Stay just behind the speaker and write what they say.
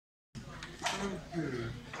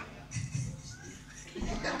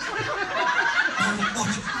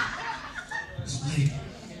Sleep.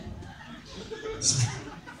 Sleep.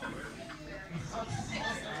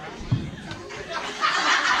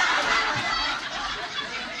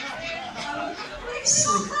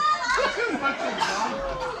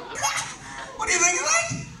 What do you think of that?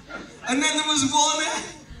 And then there was one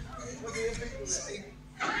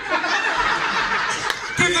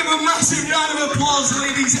Give them a massive round of applause,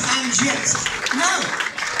 ladies and gents. Now,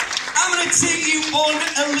 I'm going to take you on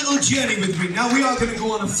a little journey with me. Now, we are going to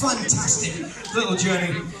go on a fantastic little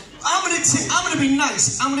journey. I'm going to be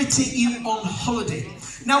nice. I'm going to take you on holiday.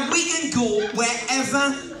 Now, we can go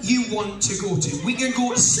wherever you want to go to. We can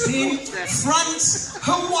go to Spain, France,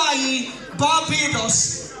 Hawaii,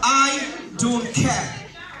 Barbados. I don't care.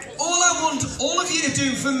 All I want all of you to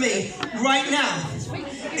do for me right now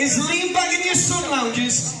is lean back in your sun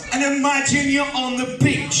lounges and imagine you're on the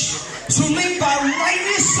beach. So lean back right in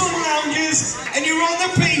your sun lounges and you're on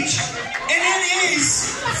the beach, and it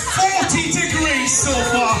is 40 degrees so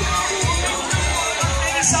far.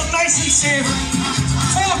 And it's up nice and safe.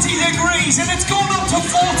 40 degrees, and it's gone up to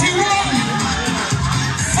 41.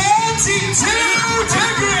 42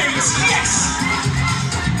 degrees, yes.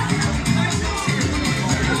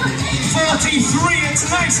 43, it's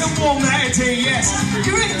nice and warm there today, yes.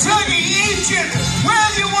 You're in Turkey, Egypt,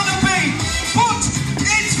 wherever you want to be, but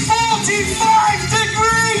it's 45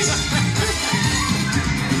 degrees!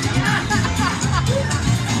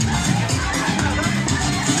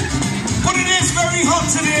 But it is very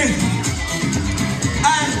hot today,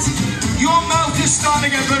 and your mouth is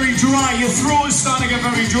starting to get very dry, your throat is starting to get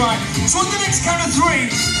very dry. So on the next count of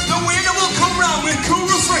 3, the waiter will come round with cool,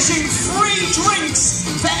 refreshing, free drinks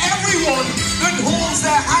for everyone that holds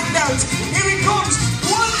their hand out. Here he comes.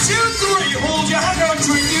 1, 2, 3. Hold your hand out.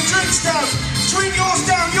 Drink your drinks down. Drink yours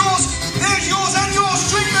down. Yours. There's yours and yours.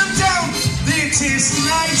 Drink them down. They taste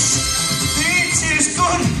nice. They taste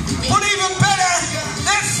good. But even better,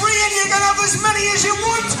 they're free and you can have as many as you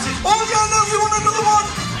want. Hold your hand out if you want another one.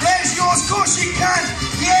 There's yours. Of course you can.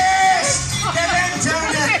 Yes. Get them down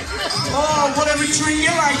there. Oh, whatever drink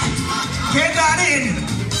you like. Get that in.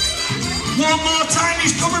 One more time,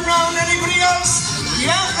 he's coming round. Anybody else?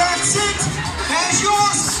 Yeah, that's it. There's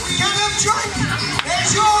yours. Get them drunk.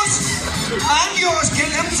 There's yours. And yours. Get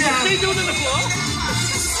them down.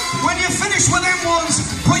 When you're finished with them ones,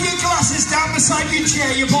 put your glasses down beside your chair,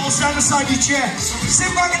 your bottles down beside your chair. Sit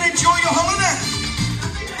back and enjoy your holiday.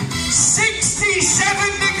 67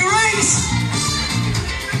 degrees.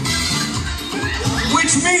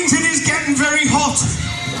 Which means it is getting very hot.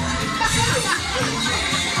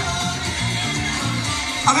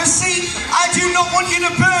 And I do not want you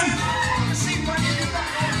to burn.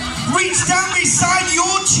 Reach down beside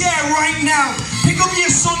your chair right now. Pick up your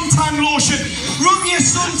suntan lotion. Rub your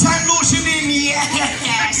suntan lotion in.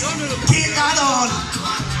 Yes. Get that on.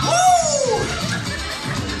 Woo!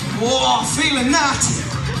 Whoa, feeling that.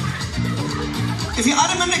 If you're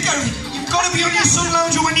adamant to go, you've got to be on your sun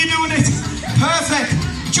lounger when you're doing it. Perfect.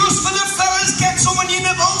 Just for the fellas, get some on your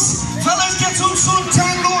nipples. Fellas, get some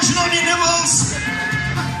suntan lotion on your nipples.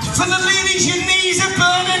 For the ladies, your knees are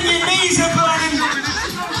burning, your knees are burning.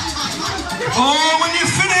 Oh, when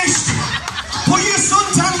you're finished, put your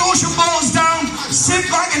suntan lotion bottles down, sit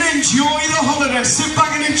back and enjoy the holiday. Sit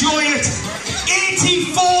back and enjoy it.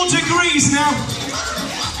 84 degrees now.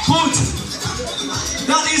 But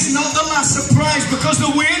that is not the last surprise, because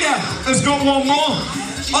the waiter has got one more.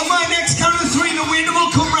 On my next count of 3, the waiter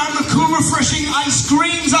will come round with cool, refreshing ice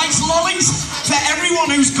creams, ice lollies for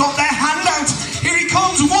everyone who's got their hand out. Here he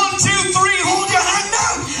comes. 1, 2, 3. Hold your hand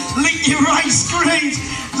out. Lick your ice creams.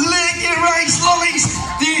 Lick your ice lollies.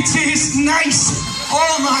 They taste nice.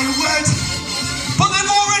 Oh my word. But they've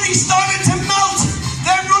already started to melt.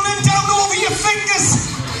 They're running down over your fingers.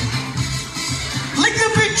 Lick the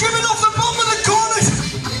bit dripping off the bottom of the corner.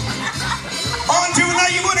 On doing that,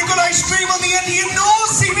 you've got a good ice cream on the end of your nose.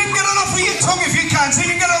 See if you can get it off of your tongue if you can. See if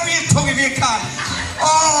you can get it off of your tongue if you can.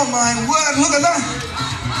 Oh my word, look at that.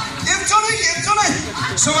 You've done it, you've done it.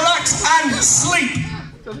 So relax and sleep.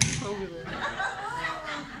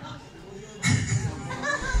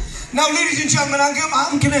 Now, ladies and gentlemen,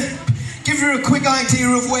 I'm going to give you a quick idea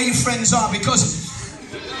of where your friends are, because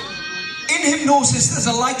in hypnosis there's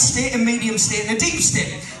a light state, a medium state and a deep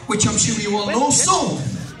state, which I'm sure you all know. So,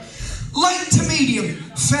 light to medium,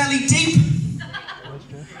 fairly deep.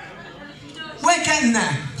 We're getting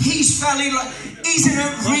there. He's in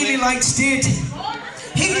a really light state.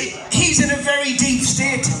 He's in a very deep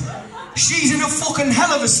state. She's in a fucking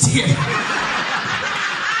hell of a state.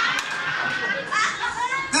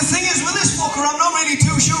 The thing is, with this fucker, I'm not really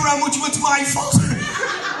too sure how much of it's my fault.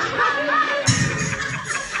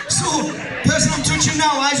 So, person I'm touching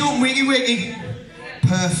now, eyes open, wakey, wakey.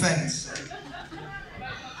 Perfect.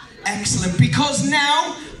 Excellent, because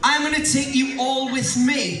now I'm going to take you all with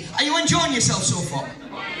me. Are you enjoying yourself so far?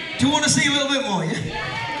 Do you want to see a little bit more,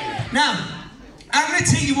 yeah? Now, I'm going to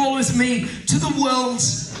take you all with me to the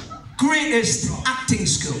world's greatest acting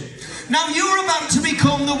school. Now, you're about to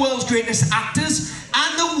become the world's greatest actors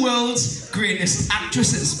and the world's greatest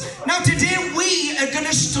actresses. Now, today we are going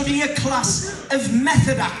to study a class of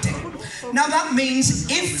method acting. Now, that means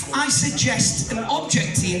if I suggest an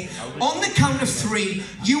object here, on the count of 3,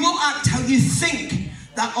 you will act how you think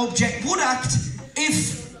that object would act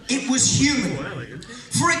if it was human.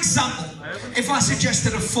 For example, if I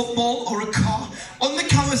suggested a football or a car, on the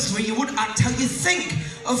count of 3, you would act how you think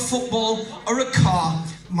a football or a car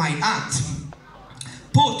might act.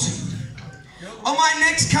 But on my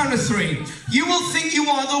next count of 3, you will think you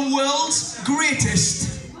are the world's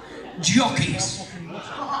greatest jockeys.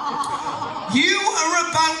 You are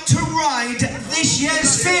about to ride this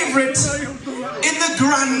year's favourite in the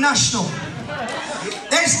Grand National.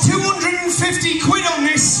 There's 250 quid on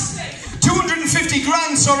this. 250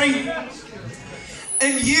 grand, sorry.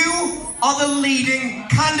 And you are the leading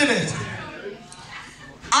candidate.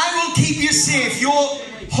 I will keep you safe. Your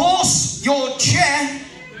horse, your chair,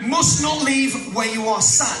 must not leave where you are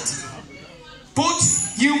sat. But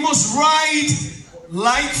you must ride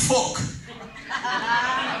like fuck.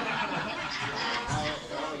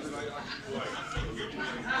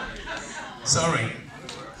 Sorry.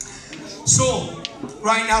 So,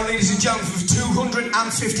 right now, ladies and gentlemen, for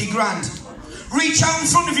 250 grand, reach out in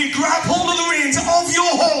front of you, grab hold of the reins of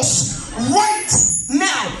your horse right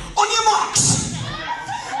now. On your marks,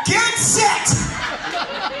 get set.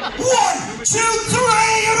 1, 2,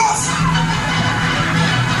 3, and off.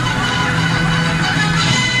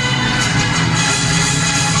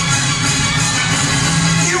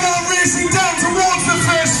 Down towards the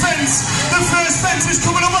first fence. The first fence is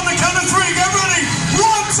coming up on the count of 3. Get ready. 1,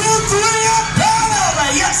 2, 3, up, down, over.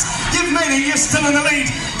 Yes, you've made it. You're still in the lead.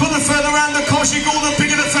 But the further around the course you go, the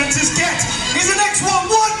bigger the fences get. Here's the next one. 1,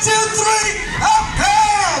 2, 3, up,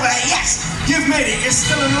 over. Yes, you've made it. You're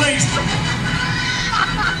still in the lead.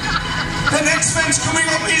 The next fence coming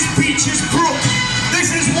up is Beaches Brook.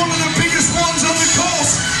 This is one of the biggest ones on the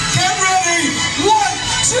course. Get ready. 1,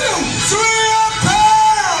 2, 3, up,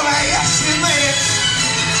 over. Yes, you made it.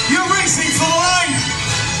 You're racing for the line.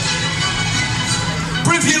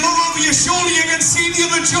 But if you look over your shoulder, you can see the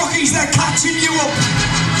other jockeys. They're catching you up.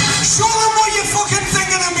 Show them what you're fucking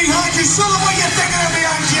thinking of behind you. Show them what you're thinking of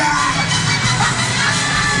behind you.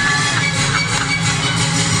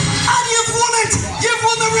 And you've won it. You've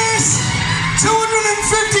won the race.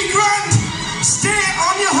 250 grand. Stay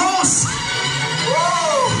on your horse.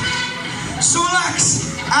 Woo! So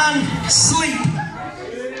relax and sleep.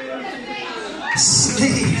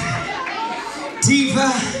 Sleep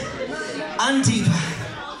deeper and deeper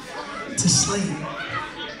to sleep.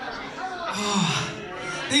 Oh,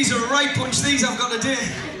 these are a right punch, these I've got to do.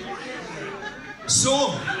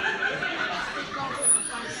 So,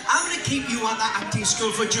 I'm going to keep you at that acting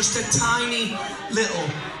school for just a tiny little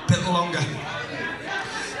bit longer.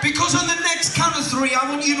 Because on the next count of 3, I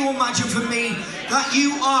want you to imagine for me that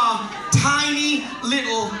you are tiny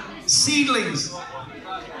little seedlings.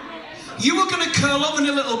 You are going to curl up in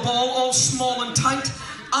a little ball, all small and tight.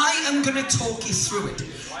 I am going to talk you through it.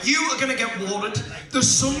 You are going to get watered. The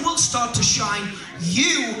sun will start to shine.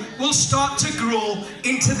 You will start to grow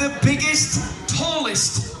into the biggest,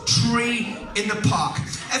 tallest tree in the park.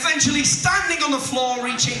 Eventually standing on the floor,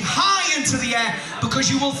 reaching high into the air,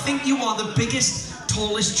 because you will think you are the biggest,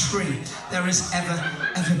 tallest tree there has ever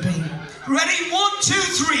been. Ready? 1, 2,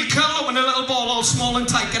 3. Curl up in a little ball, all small and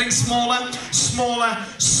tight. Getting smaller, smaller,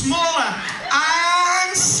 smaller,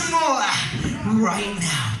 and smaller. Right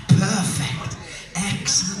now. Perfect.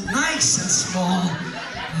 Excellent. Nice and small.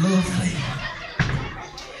 Lovely.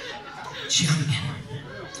 Champion.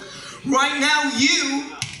 Right now,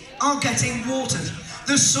 you are getting watered.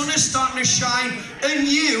 The sun is starting to shine, and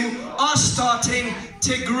you are starting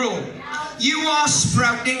to grow. You are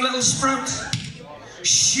sprouting little sprouts.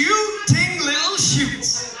 Shooting little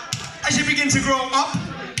shoots as you begin to grow up,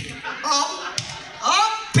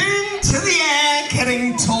 up into the air,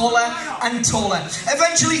 getting taller and taller.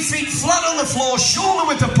 Eventually feet flat on the floor, shoulder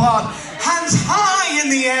width apart, hands high in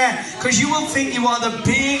the air, because you will think you are the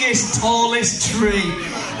biggest, tallest tree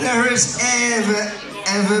there has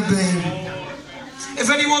ever been. If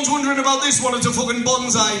anyone's wondering about this one, it's a fucking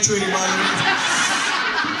bonsai tree, by the way.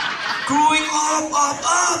 Growing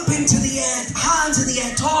up into the air, hands in the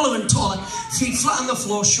air, taller and taller, feet flat on the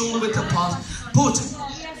floor, shoulder width apart. But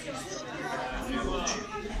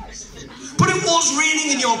it was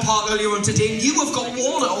raining in your park earlier on today, and you have got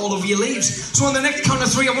water all over your leaves. So on the next count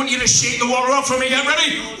of 3, I want you to shake the water off for me. Get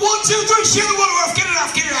ready? 1, 2, 3, shake the water off. Get it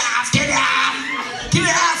off, get it off, get it off. Get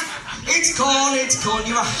it off. It's gone, it's gone.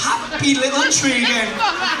 You're a happy little tree again.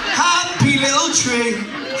 Happy little tree.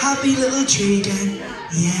 Happy little tree again.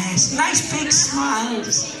 Yes, nice big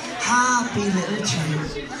smiles. Happy little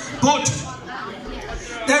tree. But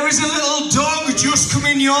there is a little dog just come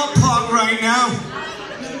in your park right now.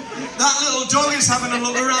 That little dog is having a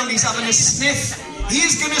look around. He's having a sniff. He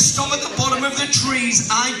is going to stop at the bottom of the trees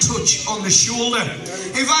I touch on the shoulder.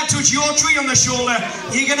 If I touch your tree on the shoulder,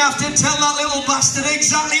 you're going to have to tell that little bastard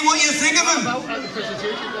exactly what you think of him.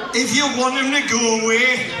 If you want him to go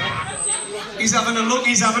away. He's having a look,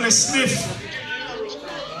 he's having a sniff.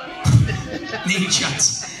 Knee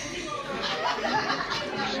chats.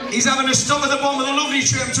 He's having a stop at the bottom of the lovely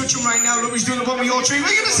tree I'm touching right now. Look, he's doing the bottom of your tree. What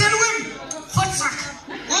are you going to say to him? Footsack.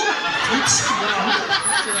 Oh, oops.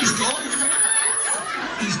 He's gone.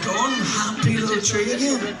 He's gone. Happy little tree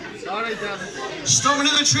again. Stopping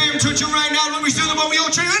at the tree I'm touching right now. Look, he's doing the bottom of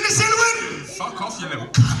your tree. What are you going to say to him? Fuck off, you little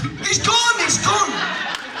cunt. He's gone. He's gone.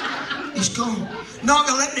 He's gone.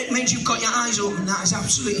 Narcoleptic means you've got your eyes open. That is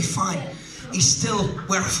absolutely fine. He's still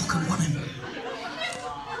where I fucking want him.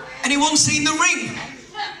 Anyone seen The Ring?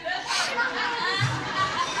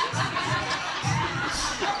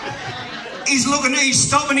 He's looking, he's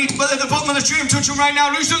stopping, he's at the bottom of the tree. I'm touching right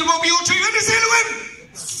now. Who's at the bottom of your tree? Let me say to him.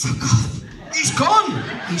 Fuck off. He's gone.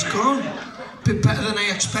 He's gone. Bit better than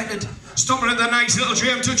I expected. Stopping at the nice little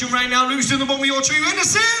tree I'm touching right now. Who's at the bottom of your tree? Let me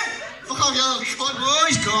say. Fuck off, you. Oh,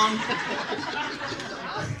 he's gone.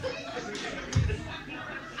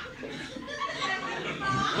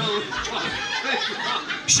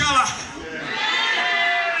 Shala,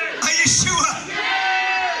 are you sure?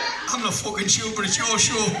 I'm not fucking sure, but it's your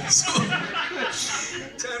show. So,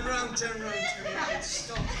 turn round,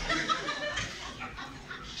 stop.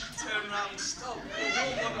 Turn round, stop. You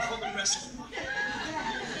don't want to fucking wrestle.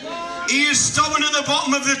 He is stopping at the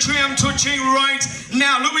bottom of the tree I'm touching right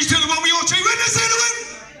now. Look, he's to the bottom of your tree. When is it to him?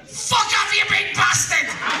 Fuck off, you big bastard!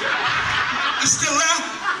 He's still there.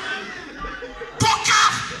 Fuck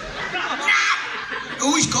off! No!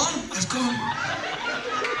 Oh, he's gone. He's gone.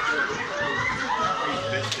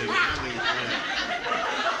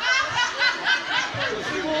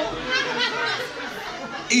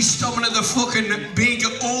 He's stopping at the fucking big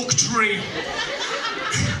oak tree.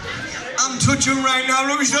 I'm touching right now.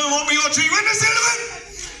 Look, he's going to want me your tree. When is it?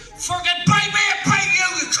 Fucking bite me and bite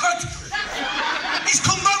you cunt. He's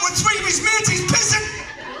come back with 3 of his mates. He's pissing.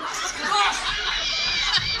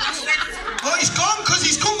 Oh, he's gone because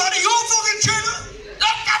he's come back to your fucking tree.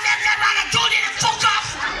 Look, I told you to fuck off.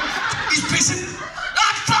 He's pissing.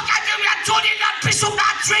 Oh, fuck, I told you not piss up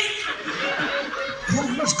that tree. Oh,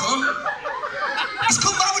 he's gone. He's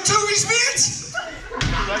come back with 2 of his mates.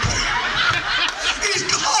 He's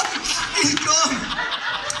gone. He's gone.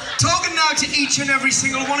 Talking now to each and every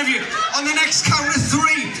single one of you. On the next count of 3,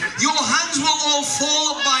 your hands will all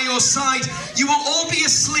fall up by your side. You will all be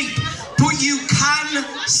asleep, but you can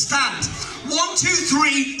stand. 1, 2,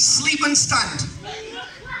 3, sleep and stand.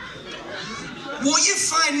 What you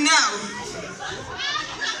find now...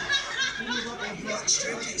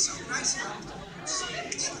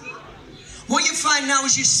 What you find now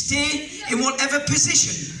is you stay in whatever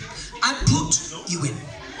position I put you in.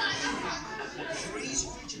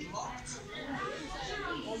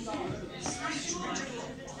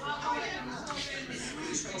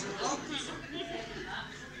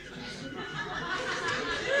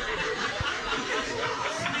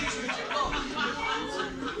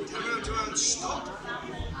 Stop.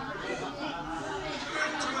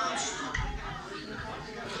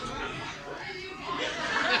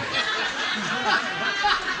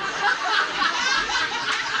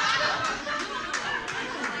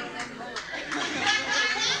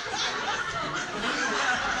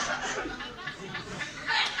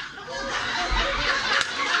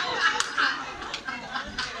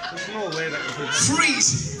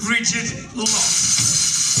 Freeze, rigid, lock.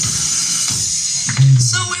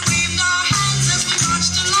 So we waved our hands as we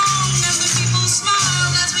marched along, as the people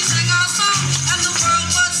smiled as we sang our song, and the world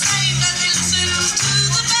was saved as we listened to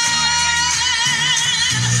the band.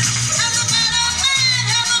 And the man of man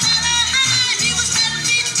held the banner high, he was 10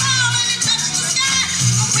 feet tall and he touched the sky.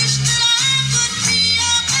 I wish that I could be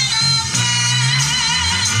a better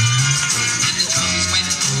man. And the drums went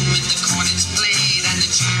boom and the cornets played and the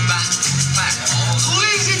tuba.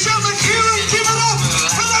 Ladies and gentlemen, give it up!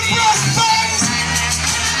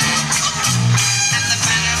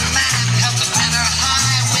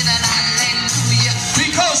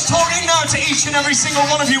 and every single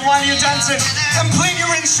one of you while you're dancing and playing your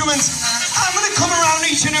instruments. I'm going to come around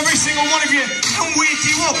each and every single one of you and wake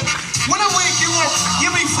you up. When I wake you up,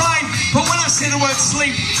 you'll be fine. But when I say the word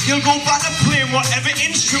sleep, you'll go back to playing whatever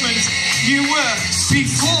instrument you were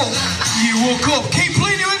before you woke up. Keep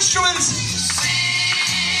playing your instruments.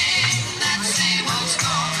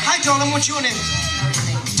 Hi, darling, what's your name?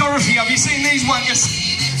 Dorothy, have you seen these wankers?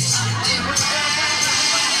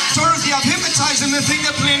 Dorothy, I've hypnotised them to think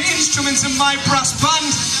they're playing instruments in my brass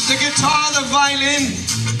band. The guitar, the violin,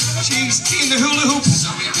 she's in the hula hoop.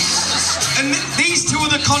 And these two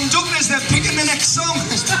are the conductors, they're picking the next song.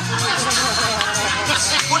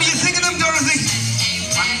 What do you think of them, Dorothy?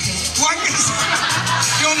 Wankers?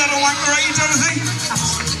 You're not a wanker, are you, Dorothy?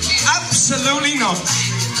 Absolutely not.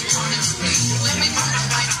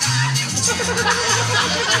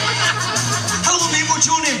 Hello, mate, what's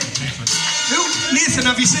your name? Who? Nathan,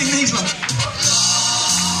 have you seen these ones?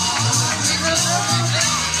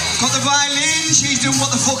 Got the violin, she's doing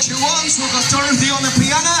what the fuck she wants. We've got Dorothy on the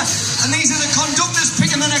piano, and these are the conductors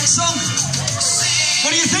picking the next song.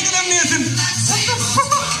 What do you think of them, Nathan? What the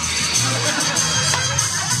fuck?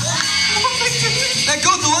 They're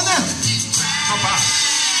good though, aren't they? Not bad.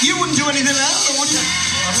 You wouldn't do anything like that, would you?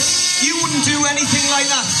 You wouldn't do anything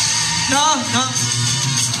like that. No, no.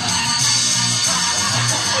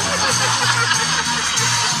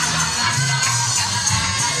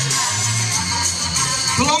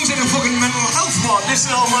 Belongs in a fucking mental health ward. This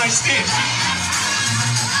is all my stage.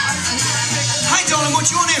 Hi, darling,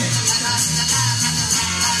 what's your name?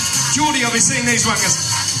 Geordie, I've been seeing these wankers.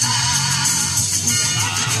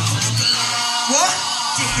 What?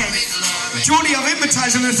 Dickhead. Geordie, I've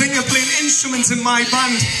hypnotised them to think they're playing instruments in my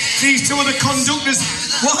band. These two are the conductors.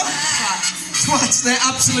 What? Twats, they're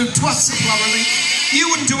absolute twats, apparently. You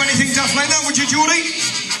wouldn't do anything daft like that, would you, Geordie?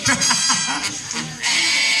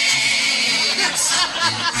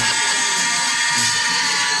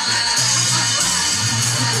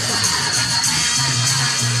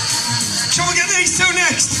 Shall we get these two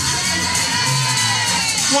next?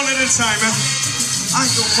 One at a time, eh? I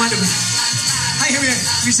don't mind a bit. Hey, here we are.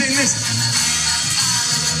 Have you seen this?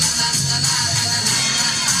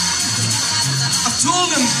 I've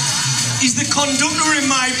told him he's the conductor in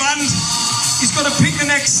my band. He's got to pick the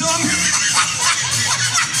next song.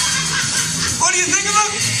 What do you think of him?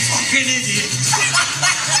 Fucking idiot.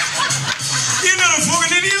 You're not a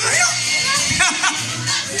fucking idiot, are you?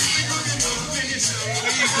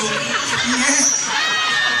 Yeah.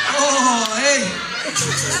 Oh, hey.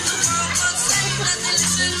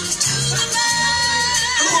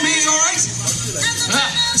 Hello, mate, you alright?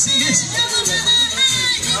 Ah, see this?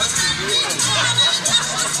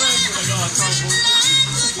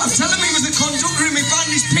 I'm telling him he was the conductor in my band,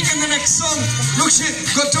 he's picking the next song. Look, shit,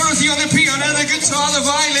 got Dorothy on the piano, the guitar, the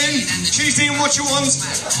violin. She's doing what she wants.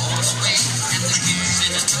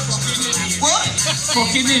 What?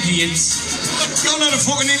 Fucking idiots. You're not a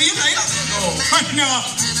fucking idiot, are you? No. No.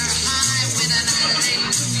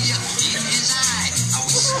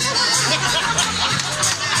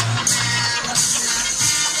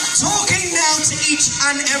 Talking now to each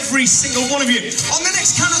and every single one of you. On the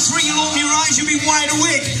next count of three, you'll open your eyes, you'll be wide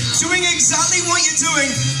awake, doing exactly what you're doing,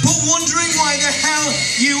 but wondering why the hell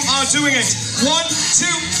you are doing it. 1, 2,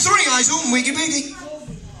 3, eyes open, wiggy biggy.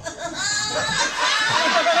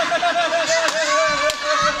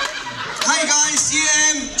 Hi guys, do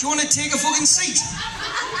you want to take a fucking seat?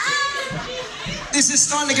 This is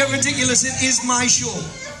starting to get ridiculous, it is my show.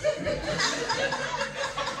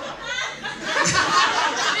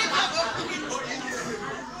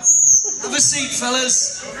 Have a seat,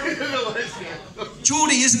 fellas.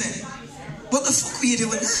 Geordie, isn't it? What the fuck were you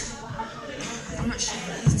doing there? I'm not sure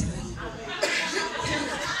what he's doing.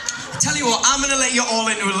 I tell you what, I'm going to let you all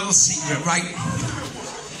into a little secret, right?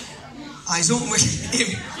 Eyes open with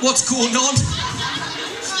him. What's going on?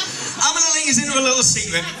 I'm going to let you into a little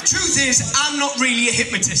secret. Truth is, I'm not really a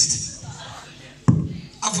hypnotist.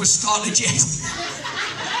 I've was started yet.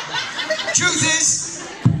 Truth is,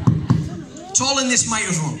 it's all in this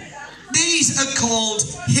microphone. These are called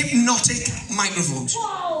hypnotic microphones.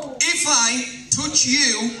 If I touch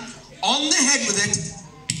you on the head with it,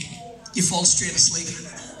 you fall straight asleep.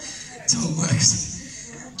 That's how it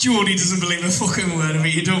works. Geordie doesn't believe a fucking word of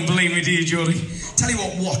it. You don't believe me, do you, Geordie? Tell you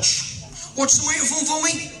what, watch. Watch the microphone for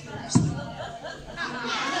me.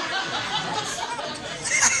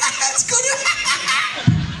 That's good.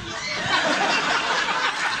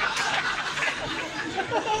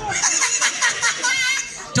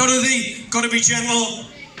 Dorothy, gotta be gentle.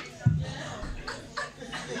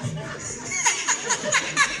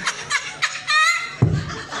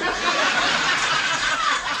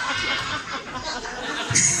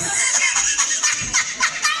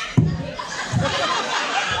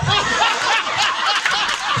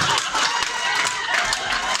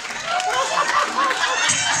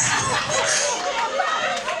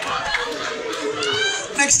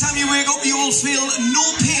 hope you will feel no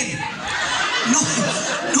pain.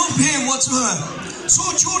 No pain whatsoever. So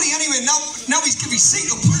Jody, anyway, now he's giving his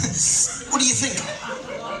seat up. What do you think?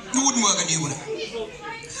 It wouldn't work on you, would it?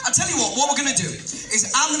 I'll tell you what we're going to do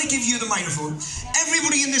is I'm going to give you the microphone.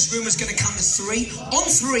 Everybody in this room is going to count to 3. On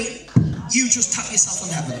 3, you just tap yourself on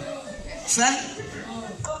the head. Fair?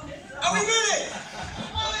 Are we ready?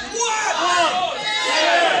 1!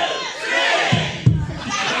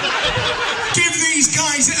 Give these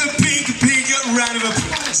guys a big round of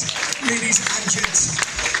applause, ladies and gents.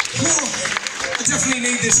 Oh, I definitely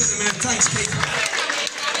need this at the minute. Thanks, Pete.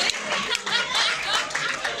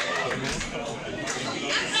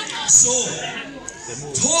 So,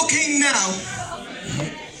 talking now,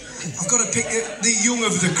 I've got to pick the young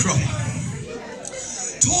of the crop.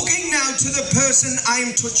 Talking now to the person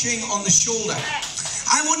I'm touching on the shoulder.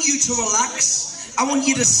 I want you to relax, I want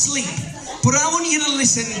you to sleep, but I want you to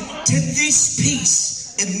listen to this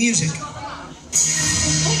piece of music.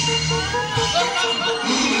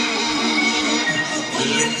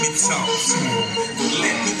 Let me talk,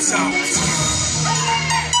 let me talk.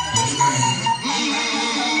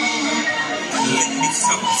 Let me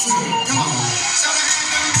talk, come on.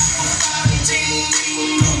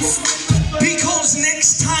 Because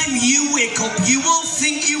next time you wake up, you will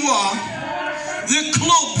think you are the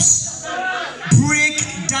club's break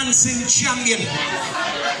dancing champion.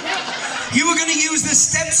 You are going to use the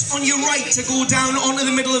steps on your right to go down onto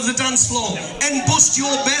the middle of the dance floor and bust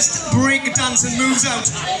your best break dancing moves out.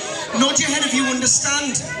 Nod your head if you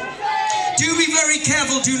understand. Do be very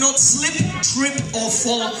careful. Do not slip, trip or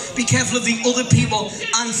fall. Be careful of the other people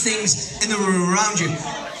and things in the room around you.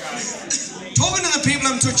 Talking to the people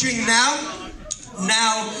I'm touching now,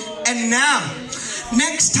 and now.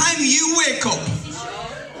 Next time you wake up,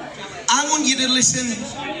 I want you to listen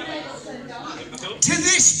to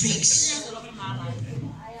this piece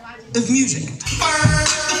of music.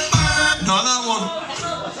 Not that one.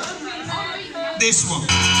 This one.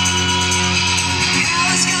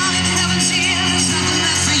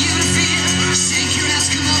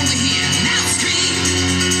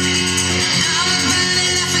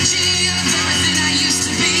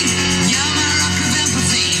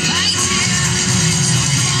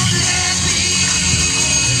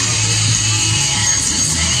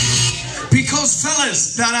 Because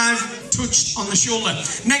fellas that I've touched on the shoulder,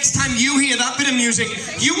 next time you hear that bit of music,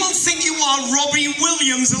 you will think you are Robbie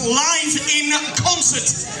Williams live in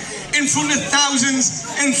concert in front of thousands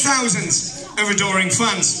and thousands of adoring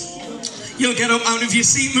fans. You'll get up out of your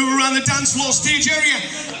seat, move around the dance floor stage area,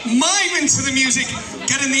 mime into the music,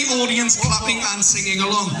 getting the audience clapping and singing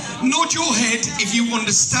along. Nod your head if you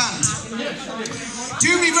understand. Do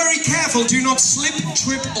be very careful. Do not slip,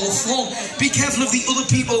 trip or fall. Be careful of the other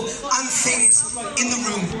people and things in the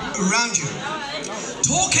room around you.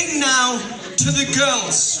 Talking now to the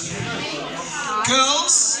girls.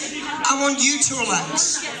 Girls, I want you to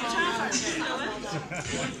relax.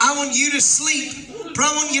 I want you to sleep, but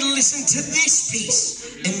I want you to listen to this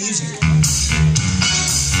piece in music.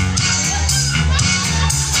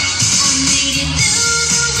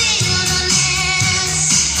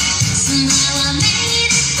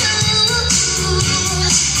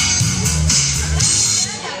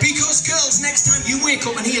 Because girls, next time you wake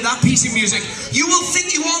up and hear that piece of music, you will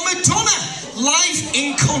think you are Madonna live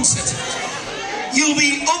in concert. You'll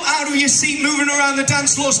be up out of your seat, moving around the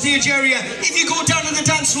dance floor stage area. If you go down to the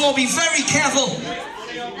dance floor, be very careful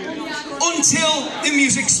until the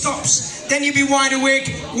music stops. Then you'll be wide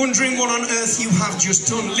awake, wondering what on earth you have just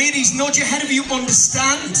done. Ladies, nod your head if you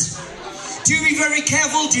understand. Do be very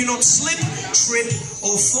careful. Do not slip, trip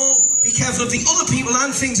or fall. Be careful of the other people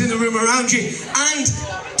and things in the room around you. And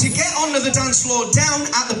to get onto the dance floor, down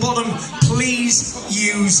at the bottom, please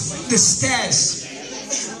use the stairs.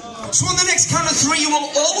 So on the next count of 3, you will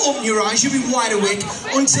all open your eyes. You'll be wide awake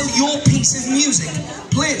until your piece of music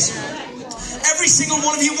plays. Every single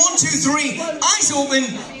one of you, 1, 2, 3, eyes open,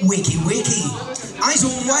 wakey, wakey. Eyes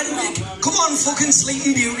open, wide awake. Come on, fucking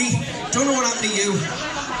sleeping beauty. Don't know what happened to you.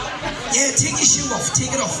 Yeah, take your shoe off,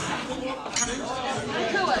 take it off.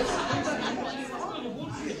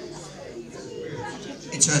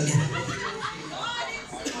 It's hurt you.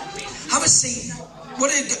 Have a seat.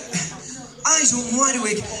 Eyes open, wide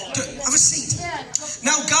awake. Have a seat.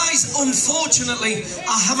 Now, guys, unfortunately,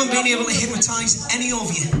 I haven't been able to hypnotise any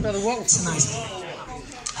of you tonight.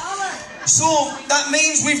 So that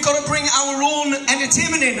means we've got to bring our own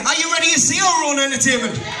entertainment in. Are you ready to see our own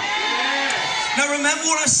entertainment? Now, remember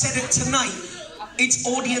what I said it tonight. It's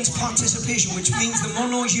audience participation, which means the more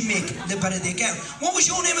noise you make, the better they get. What was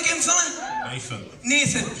your name again, fella? Nathan.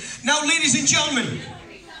 Nathan. Now, ladies and gentlemen,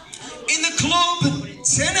 in the club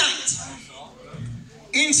tonight,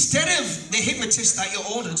 instead of the hypnotist that you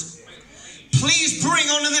ordered, please bring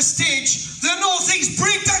onto the stage the North East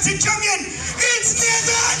breakdancing champion. It's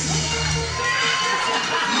Nathan!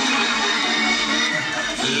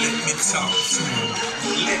 Let me talk to you.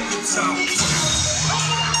 Let me talk to you.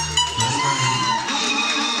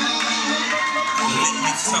 Let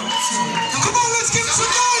me talk to you. Come on, let's give it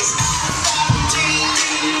some noise!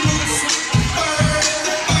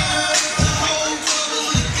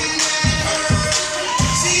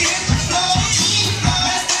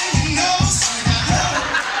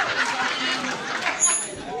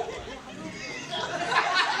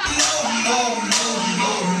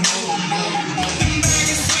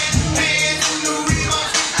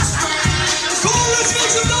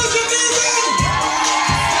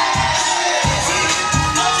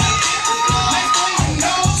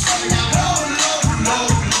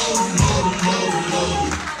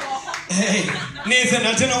 Hey, Nathan,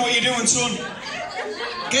 I don't know what you're doing, son.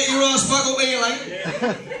 Get your ass back up here, like.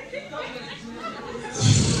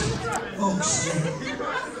 Oh, shit.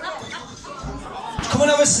 Come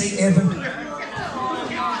and have a seat, Evan.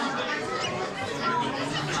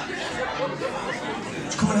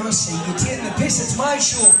 Come and have a seat. You're taking the piss. It's my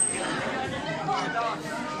show.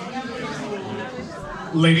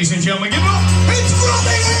 Ladies and gentlemen, give it up. It's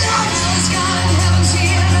Robbie Williams!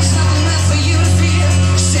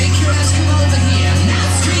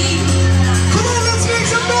 Come on, let's make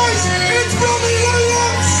some noise! It's Robbie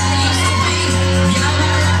Williams!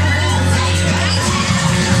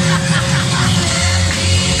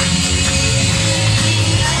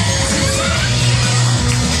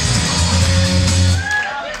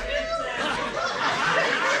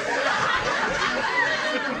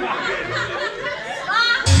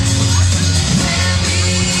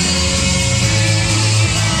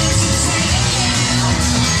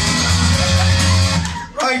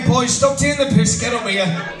 Right, boys, stop taking the piss. Get up here.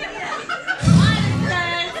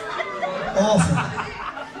 Awful.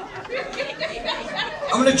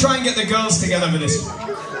 I'm going to try and get the girls together for this.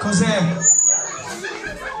 Because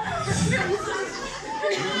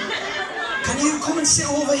can you come and sit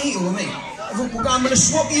over here with me? I'm going to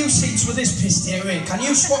swap you seats with this piss here. Can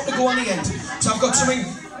you swap to go on the end? So I've got something.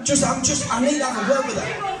 I need to have a word with her.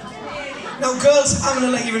 Now, girls, I'm going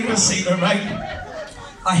to let you into a secret, right?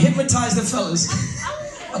 I hypnotised the fellas.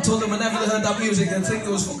 I told them whenever they heard that music, they'd think it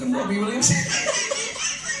was fucking Robbie Williams.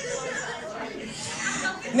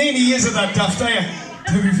 Nearly years of that daft, are you?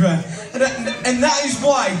 To be fair. And that is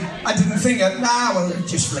why I didn't think it. Nah, well,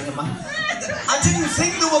 just fling it, man. I didn't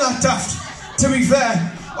think they were that daft. To be fair,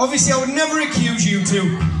 obviously I would never accuse you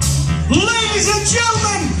two. Ladies and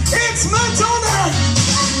gentlemen, it's Madonna!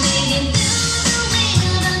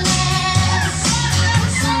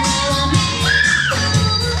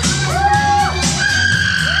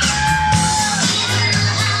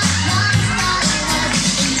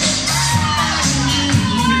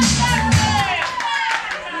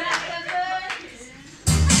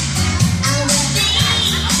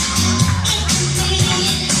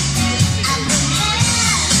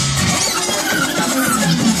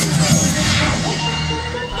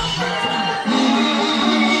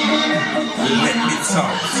 Let me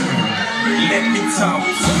talk to you. Let me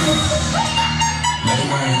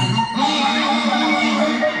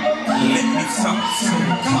talk to you.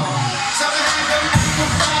 Come on.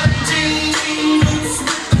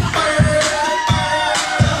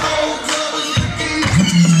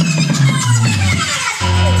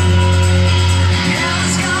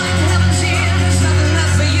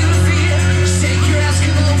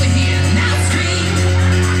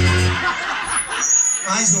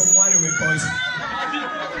 Eyes on wide awake, boys.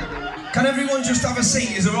 Can everyone just have a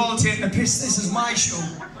seat? Is they're all taking a piss? This is my show.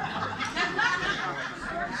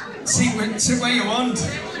 Sit where you want.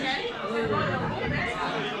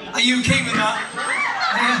 Are you keeping that?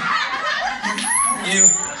 Yeah. You.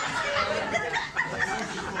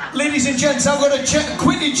 Ladies and gents, I've got to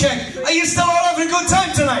quickly check. Are you still all having a good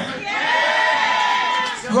time tonight?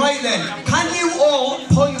 Right then, can you all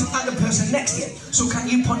point at the person next to you? So can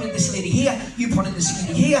you point at this lady here, you point at this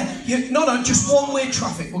lady here, no, just one-way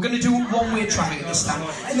traffic. We're going to do one-way traffic at this time.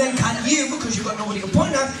 And then can you, because you've got nobody to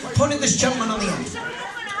point at this gentleman on the end.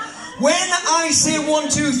 When I say 1,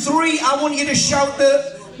 2, 3, I want you to shout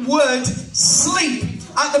the word sleep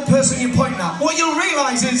at the person you're pointing at. What you'll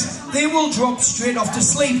realise is they will drop straight off to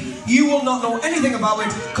sleep. You will not know anything about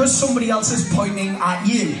it because somebody else is pointing at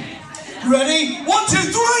you. Ready? 1, 2,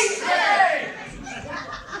 3!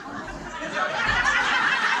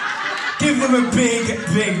 Give them a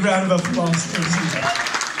big round of applause.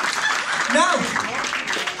 Now,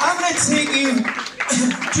 I'm going to take you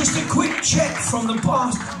Just a quick check from the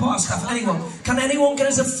bar staff. Can anyone get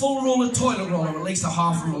us a full roll of toilet roll, or at least a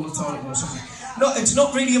half roll of toilet roll or something? No, it's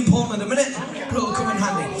not really important at the minute, but it'll come in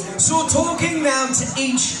handy. So talking now to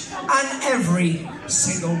each and every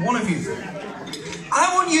single one of you.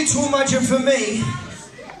 I want you to imagine for me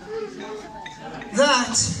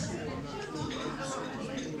that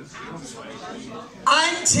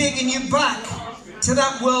I'm taking you back to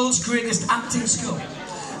that world's greatest acting school.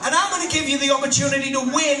 And I'm going to give you the opportunity to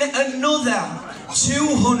win another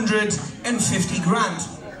 250 grand.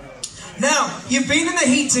 Now, you've been in the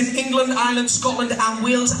heats in England, Ireland, Scotland and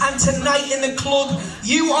Wales, and tonight in the club,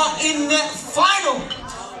 you are in the final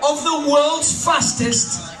of the world's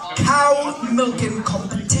fastest cow milking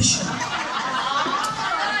competition.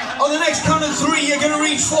 On the next count of 3, you're going to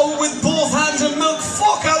reach forward with both hands and milk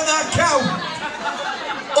fuck out that cow.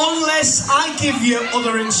 Unless I give you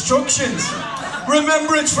other instructions.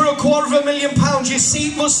 Remember, it's for £250,000. Your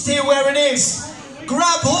seat must stay where it is.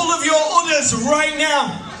 Grab hold of your udders right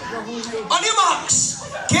now. On your marks,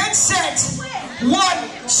 get set. 1, 2,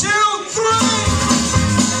 3.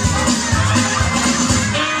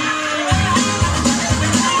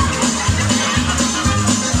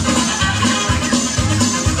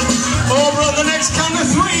 Over on the next count of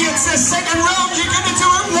 3, it's the second round. You're going to do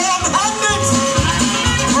it one-handed.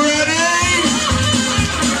 Ready?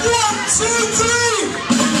 1, 2, 3.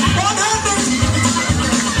 One-handed.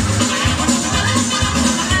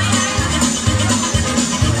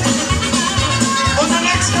 On the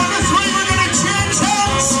next count of 3, we're going to change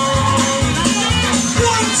hands. 1,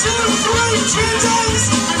 2, 3. Change hands.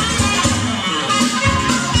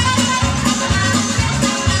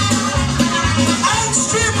 And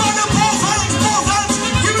straight back to both hands. Both hands.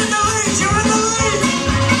 You're in the lead. You're in the lead.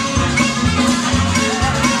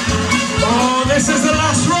 Oh, this is the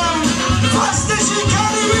last round. Fast as you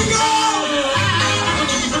can, here we go!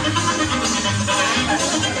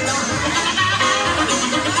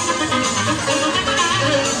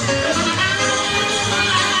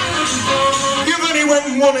 You've only went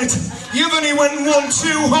and won it. You've only went and won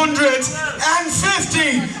 £250,000!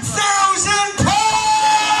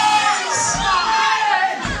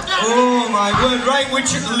 Oh my word, right,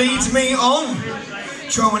 which leads me on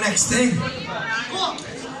to our next thing.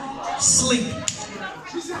 Sleep.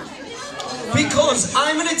 Because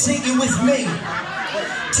I'm going to take you with me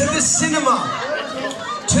to the cinema,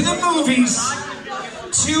 to the movies,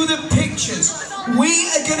 to the pictures. We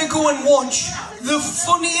are going to go and watch the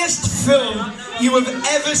funniest film you have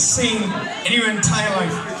ever seen in your entire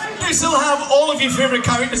life. This will have all of your favourite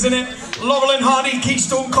characters in it. Laurel and Hardy,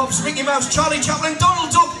 Keystone Cops, Mickey Mouse, Charlie Chaplin,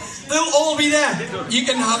 Donald Duck. They'll all be there. You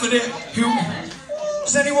can have it.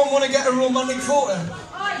 Does anyone want to get a romantic photo?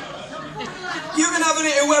 You can have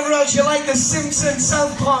it whoever else you like. The Simpsons,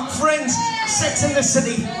 South Park, Friends, Sex and the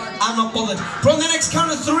City. I'm not bothered. But on the next count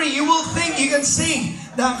of 3, you will think you can see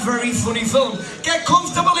that very funny film. Get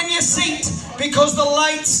comfortable in your seat because the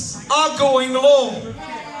lights are going low.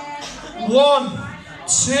 1,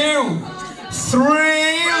 2, 3.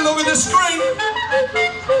 Look at the screen.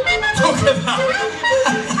 Look at that.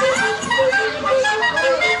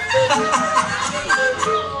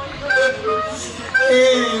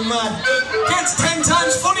 Hey man, gets 10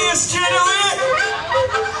 times funnier straight away.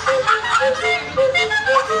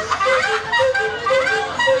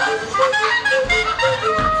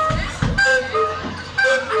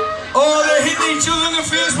 Oh, they're hitting each other in the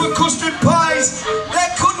face with custard pies.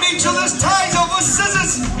 They're cutting each other's ties off with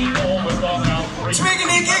scissors. It's making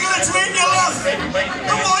you giggle, it's making you laugh.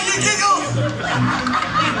 The more you giggle,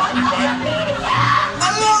 the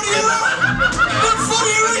louder you laugh, the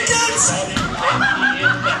funnier it gets.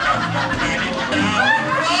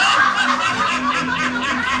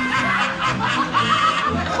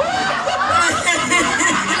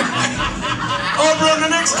 Over on the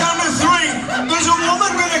next count of 3, there's a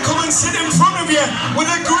woman going to come and sit in front of you with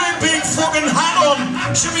a great big fucking hat on.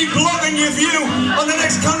 She'll be blocking your view. On the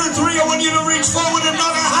next count of 3, I want you to reach forward and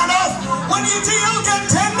knock her hat off. When you do, you'll get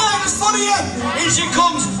 10 miles for you. Here she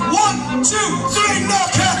comes. 1, 2, 3, knock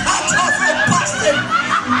her hat off, you bastard.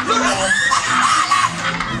 Look at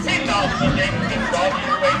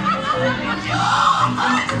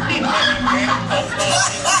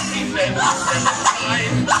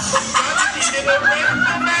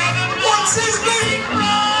what's his name?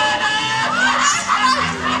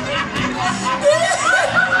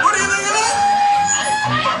 What do you think of that?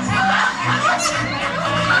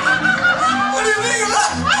 What do you think of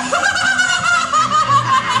that?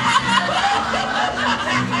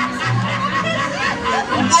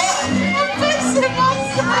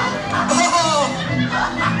 Oh.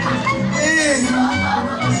 Hey.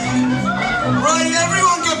 Right,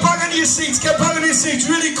 your seats, get back on your seats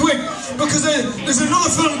really quick, because there's another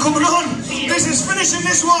film coming on. This is finishing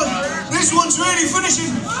this one. This one's really finishing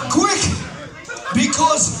quick,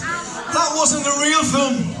 because that wasn't the real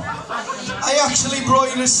film I actually brought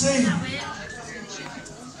you to see.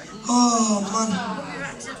 Oh man.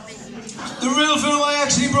 The real film I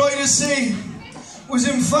actually brought you to see was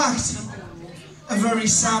in fact a very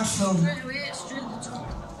sad film.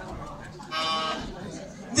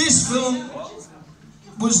 This film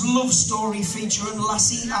was Love Story featuring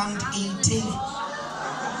Lassie and E.T.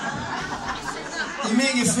 They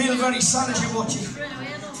make you feel very sad as you watch it.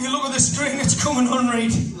 If you look at the screen, it's coming on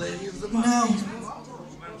right now.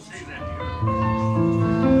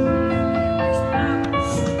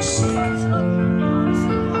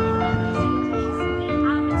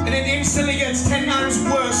 And it instantly gets 10 times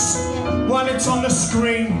worse while it's on the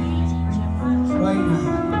screen. Right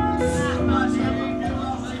now.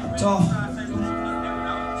 Tough.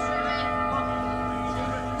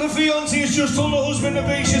 The fiancée has just told her husband to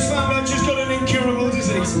be. She's found out she's got an incurable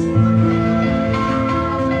disease.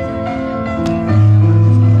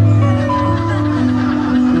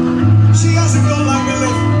 She hasn't got long to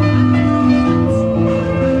live.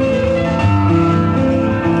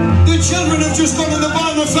 The children have just gone in the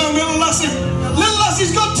barn and found little Lassie. Little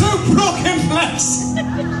Lassie's got 2 broken legs.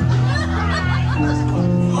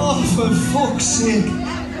 Oh, for fuck's sake.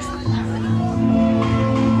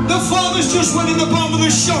 The father's just went in the barn with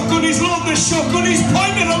a shotgun. He's loaded the shotgun. He's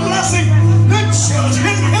pointing at Lassie. The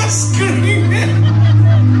children are screaming.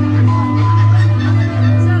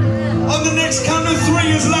 On the next count of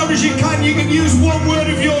 3, as loud as you can use one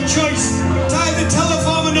word of your choice to either tell the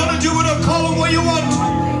farmer not to do it or call him what you want.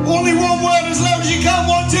 Only one word as loud as you can.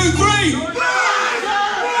 1, 2, 3.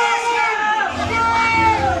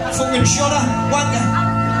 Fucking shotter, wanker.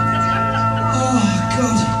 Oh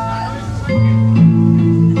God.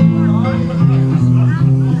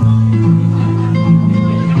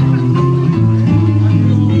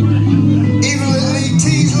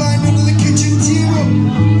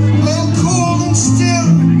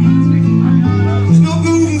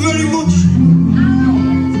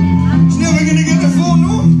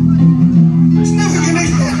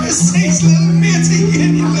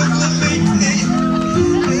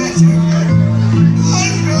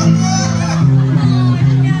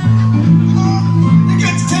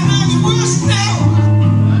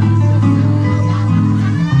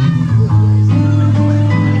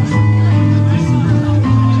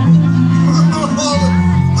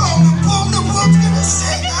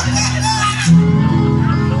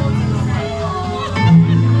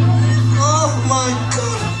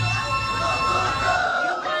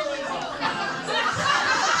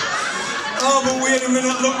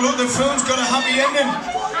 Look, the film's got a happy ending.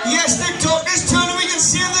 Yes, the doctor's turning, we can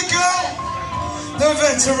save the girl. The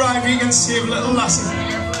vet's arrived, he can save little Lassie.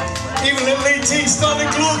 Even little E.T.'s starting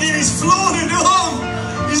to glow again, he's floating home.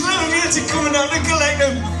 His little mates are coming out to collect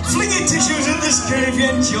him. Flinging tissues in the screen if you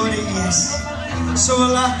enjoyed it, yes. So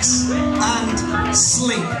relax and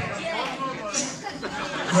sleep.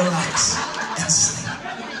 Relax and sleep.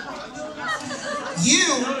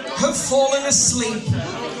 You have fallen asleep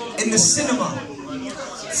in the cinema.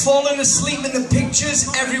 Fallen asleep in the pictures.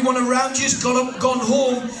 Everyone around you's gone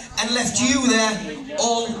home and left you there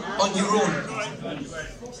all on your own.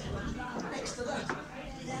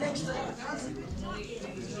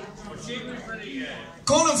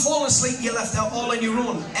 Gone and fallen asleep, you're left out all on your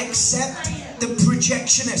own, except the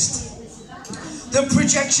projectionist. The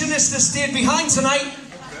projectionist has stayed behind tonight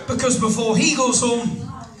because before he goes home,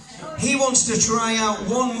 he wants to try out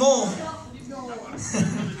one more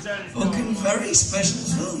fucking very special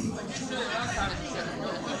film.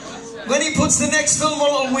 When he puts the next film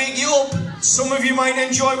on, it'll wake you up. Some of you might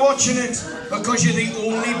enjoy watching it because you're the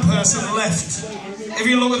only person left. If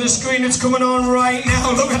you look at the screen, it's coming on right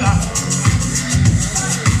now. Look at that.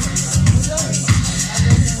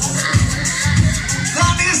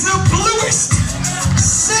 That is the bluest,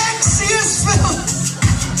 sexiest film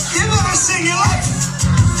you've ever seen in your life.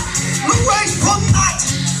 Look where he's putting that.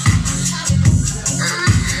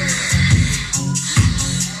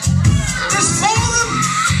 There's 4 of them.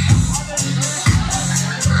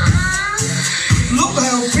 Look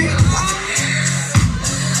how big that is.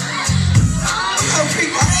 Look how big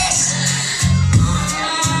that is.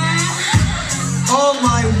 Oh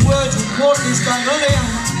my word, what is going on here?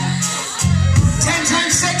 10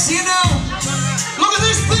 times sexier now. Look at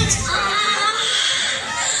this bit.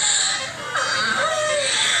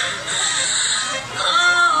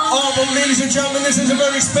 Oh, but ladies and gentlemen, this is a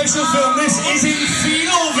very special film. This is in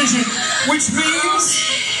Pheno Vision, which means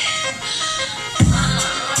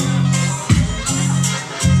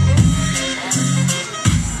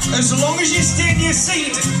As long as you stay in your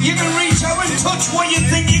seat, you can reach out and touch what you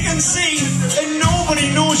think you can see, and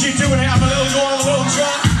nobody knows you're doing it. Have a little go, have a little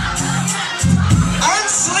chat. And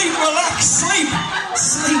sleep, relax, sleep,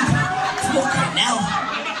 sleep. Fucking hell.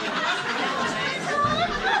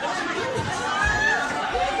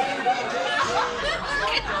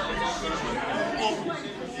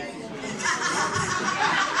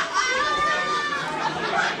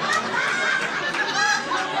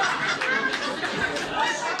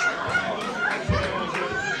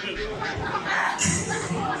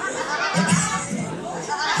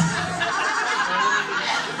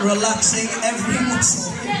 Relaxing every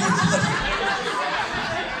muscle.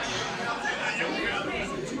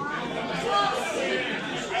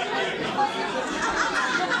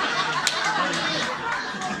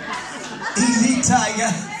 Easy,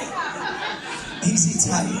 tiger. Easy,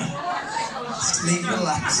 tiger. Sleep,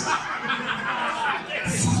 relax.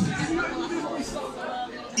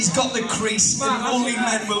 He's got the crease, and only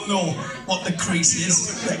men will know what the crease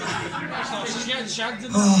is.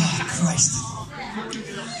 Oh, Christ.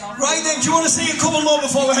 Right then, do you want to see a couple more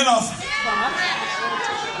before we head off?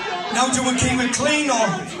 Now, do we keep it clean or?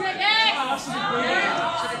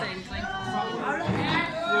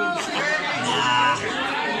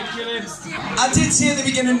 I did say at the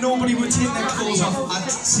beginning nobody would take their clothes off.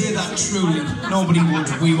 I'd say that truly. Nobody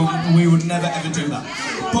would. We would never ever do that.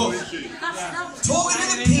 But talking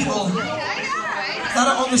to the people that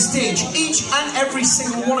are on the stage, each and every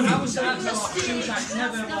single one of you.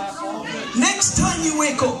 Next time you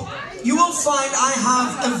wake up, you will find I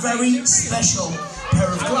have a very special pair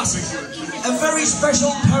of glasses. A very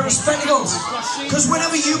special pair of spectacles. Because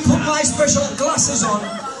whenever you put my special glasses on,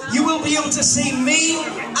 you will be able to see me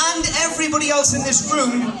and everybody else in this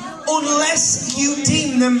room, unless you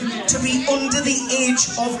deem them to be under the age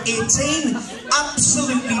of 18.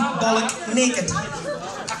 Absolutely bollock naked.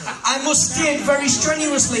 I must state very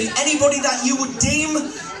strenuously, anybody that you would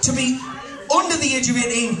deem to be under the age of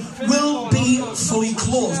 18 will be fully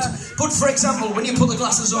clothed. But for example, when you put the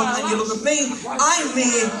glasses on and you look at me, I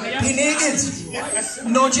may be naked.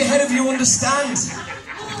 Nod your head if you understand.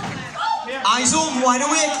 Eyes open, wide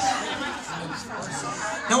awake.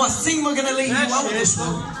 Now I think we're going to leave you out of this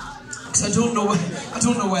one, because I don't know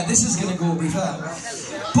where this is going to go, to be fair.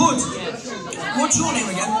 But what's your name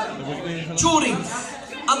again? Jodie.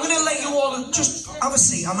 I'm going to let you all just have a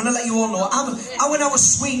seat. I'm going to let you all know. I went out of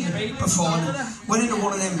Sweden before and went into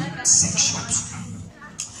one of them sex shops.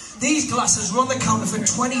 These glasses were on the counter for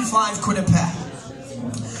 25 quid a pair.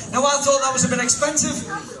 Now I thought that was a bit expensive,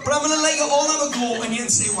 but I'm going to let you all have a go and you can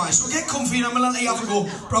see why. So get comfy and I'm going to let you have a go.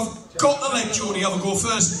 But I've got to let Jodie have a go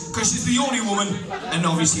first, because she's the only woman, and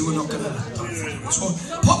obviously we're not going to. So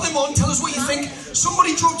pop them on, tell us what you think.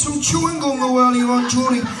 Somebody dropped some chewing gum earlier on,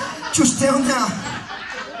 Jodie, just down there.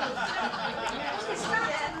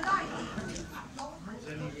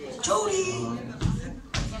 Jodie!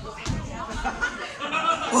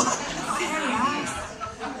 What?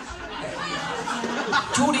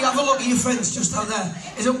 Jodie, have a look at your friends just out there.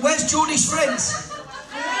 Where's Jodie's friends?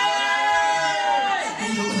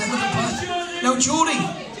 Now, Jodie,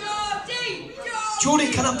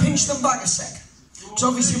 can I pinch them back a sec? So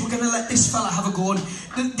obviously we're going to let this fella have a go. And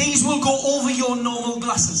these will go over your normal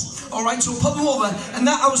glasses. Alright, so pop them over. And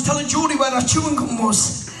that, I was telling Jodie where that chewing gum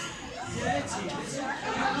was.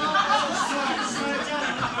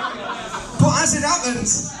 But as it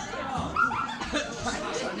happens,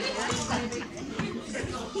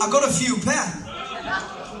 I got a few pair.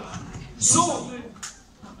 So,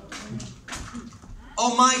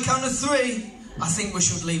 on my count of 3, I think we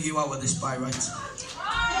should leave you out with this by rights.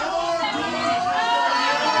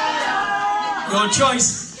 Your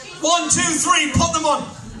choice. 1, 2, 3, pop them on.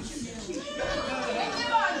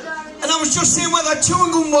 And I was just seeing where that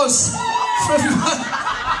chewing gum was for everyone.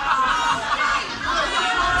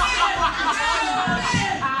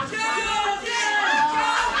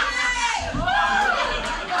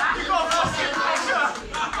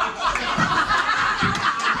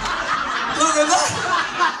 Look at that.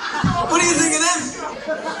 What do you think of them?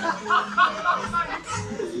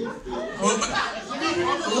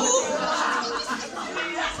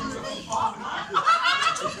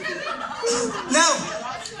 Now,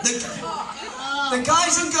 the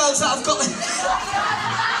guys and girls that have got the...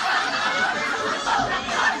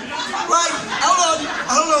 Right,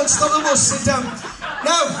 hold on, stop the bus, sit down.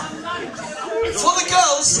 Now, for the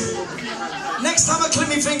girls, next time I clip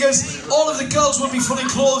my fingers, all of the girls will be fully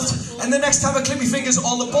clothed, and the next time I clip my fingers,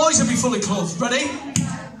 all the boys will be fully clothed. Ready?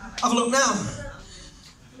 Have a look now.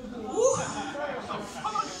 Woo.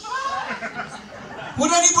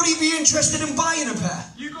 Would anybody be interested in buying a pair?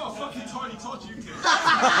 You got a fucking tiny touch, you kid.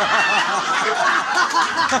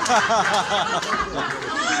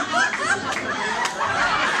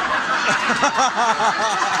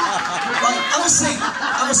 Right, have a seat.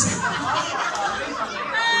 Have a seat.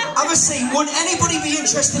 Have a seat. Would anybody be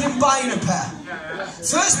interested in buying a pair?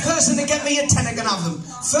 First person to get me a tenner can have them.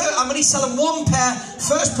 I'm only selling one pair.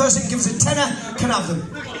 First person gives a tenner can have them.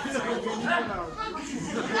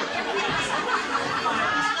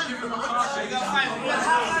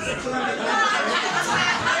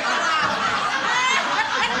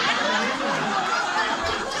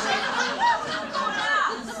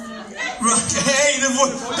 Right, hey, they've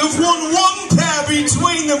won one pair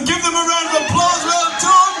between them. Give them a round of applause. Well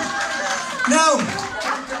done.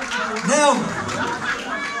 Now,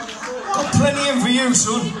 got plenty in for you,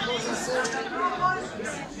 son.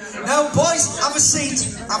 Now, boys, have a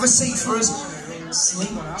seat. Have a seat for us.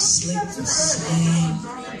 Sleep, sleep, sleep.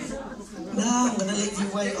 Now I'm gonna leave you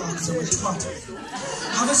wait on because I'm a twat.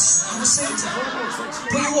 Have a seat.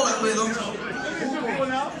 Put your wallet with them.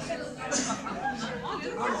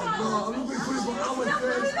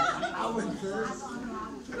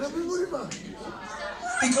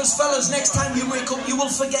 Because fellas, next time you wake up, you will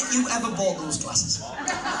forget you ever bought those glasses.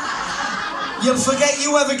 You'll forget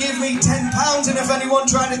you ever gave me £10, and if anyone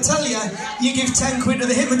tried to tell you, you give 10 quid to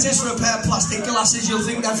the hypnotist for a pair of plastic glasses, you'll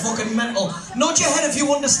think they're fucking mental. Nod your head if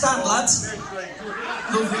you understand, lads.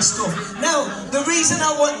 Lovely stuff. Now, the reason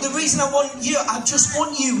I want you, I just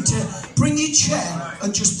want you to bring your chair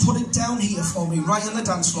and just put it down here for me, right on the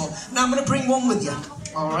dance floor. Now, I'm going to bring one with you,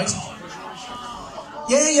 all right?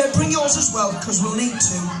 Yeah, bring yours as well, because we'll need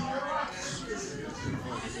to.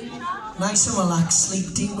 Nice and relaxed,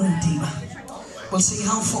 sleep deeper and deeper. We'll see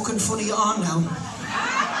how fucking funny you are now.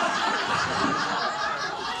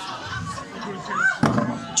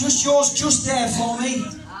 Just yours, just there for me.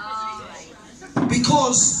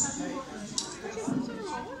 Because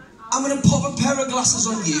I'm going to pop a pair of glasses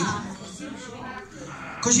on you.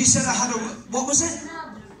 Because you said I had a... What was it?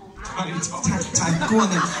 Time. Go on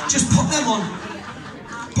then. Just pop them on.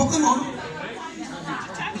 Pop them on.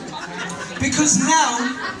 Because now...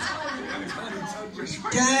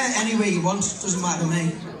 Yeah, any way you want. Doesn't matter to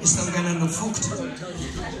me. You're still going to end up fucked.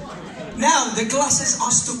 Now, the glasses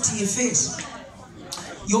are stuck to your face.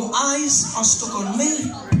 Your eyes are stuck on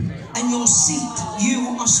me. And your seat,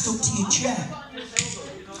 you are stuck to your chair.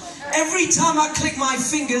 Every time I click my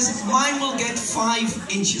fingers, mine will get 5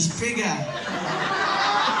 inches bigger.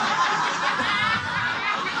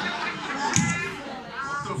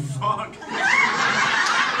 What the fuck?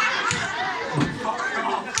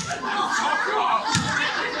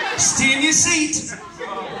 Stay in your seat.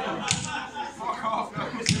 Fuck off. No,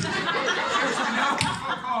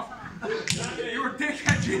 fuck off. You're a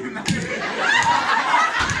dickhead, you.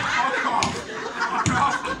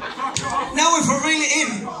 Now if we're really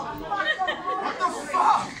in. What the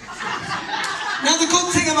fuck? Now the good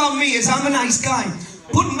thing about me is I'm a nice guy,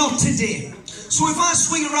 but not today. So if I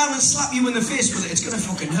swing around and slap you in the face with it, it's gonna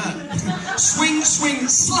fucking hurt. Swing, swing,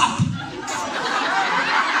 slap.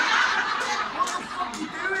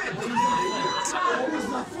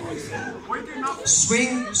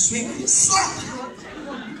 Swing, swing, slap.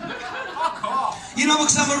 Fuck off. You know,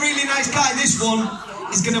 because I'm a really nice guy, this one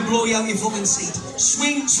is gonna blow you out your fucking seat.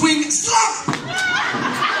 Swing, swing, slap!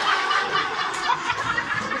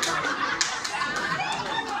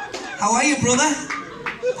 How are you, brother?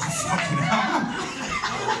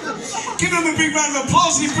 Give him a big round of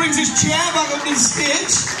applause as he brings his chair back up to the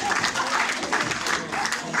stage.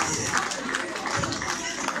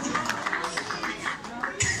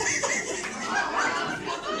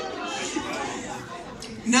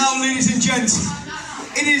 Now, ladies and gents,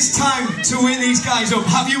 it is time to wake these guys up.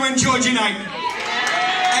 Have you enjoyed your night?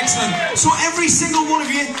 Excellent. So every single one of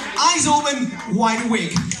you, eyes open, wide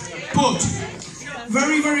awake. But,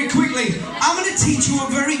 very, very quickly, I'm going to teach you a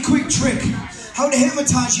very quick trick. How to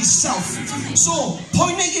hypnotise yourself. So,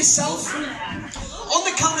 point at yourself. On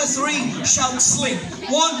the count of 3, shout sleep.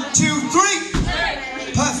 1, 2, 3.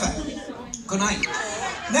 Perfect. Good night.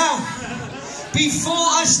 Now, before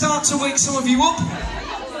I start to wake some of you up,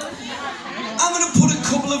 I'm going to put a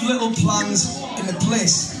couple of little plans into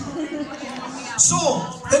place. So,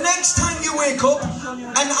 the next time you wake up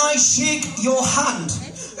and I shake your hand,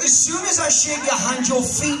 as soon as I shake your hand, your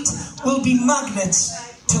feet will be magnets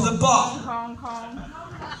to the bar.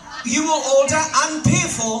 You will order and pay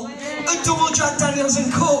for a double Jack Daniels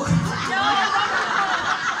and Coke.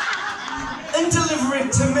 And deliver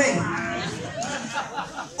it to me.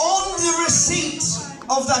 On the receipt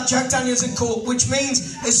of that Jack Daniels and Coke, which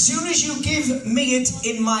means as soon as you give me it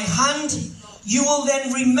in my hand, you will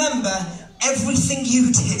then remember everything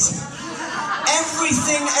you did.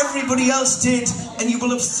 everything everybody else did, and you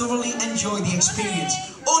will have thoroughly enjoyed the experience.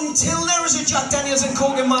 Until there is a Jack Daniels and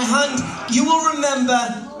Coke in my hand, you will remember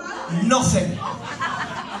nothing.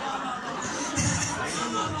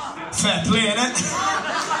 Fair play, innit?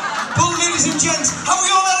 But ladies and gents, have we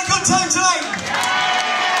all had a good time tonight?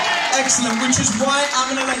 Excellent, which is why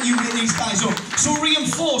I'm going to let you get these guys up. So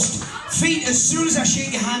reinforced feet, as soon as I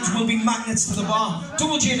shake your hands, will be magnets to the bar.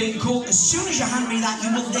 Double J and Coke, as soon as you hand me that,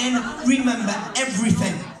 you will then remember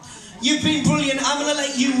everything. You've been brilliant. I'm going to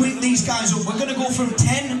let you wake these guys up. We're going to go from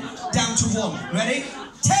 10 down to 1. Ready?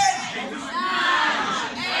 10! 9,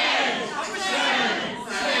 8, 7,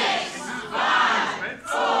 6, 5,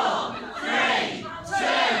 4, 3,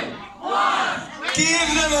 2, 1. Give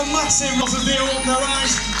them a massive round as they open their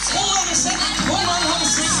eyes. Hold on a second. Hold on, have a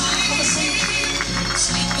seat. Have a seat.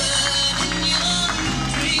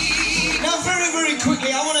 Now, very, very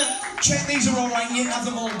quickly, I want to check these are all right and you can have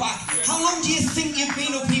them all back. How long do you think you've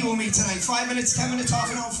been up here with me tonight? 5 minutes, 10 minutes,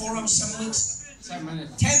 half an hour, 4 hours, 7 minutes? 10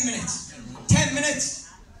 minutes. 10 minutes. 10 minutes?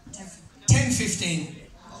 10, 15.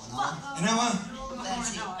 An hour?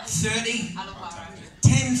 30.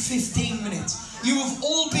 10, 15 minutes. You have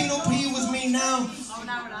all been up here with me now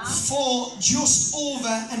for just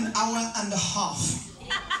over an hour and a half.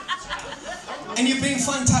 And you've been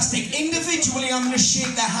fantastic. Individually, I'm going to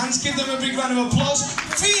shake their hands, give them a big round of applause.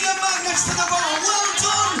 Feed the magnets to the bar. Well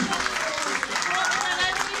done.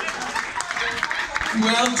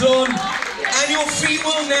 Well done. And your feet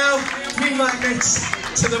will now be magnets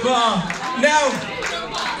to the bar. Now,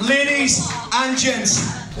 ladies and gents,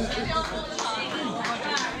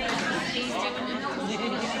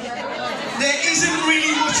 there isn't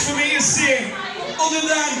really much for me to say other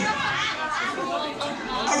than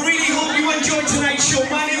I really hope you enjoyed tonight's show.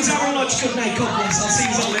 My name's Aaron Lodge. Good night, God bless. I'll see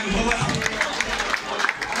you all later. Bye-bye.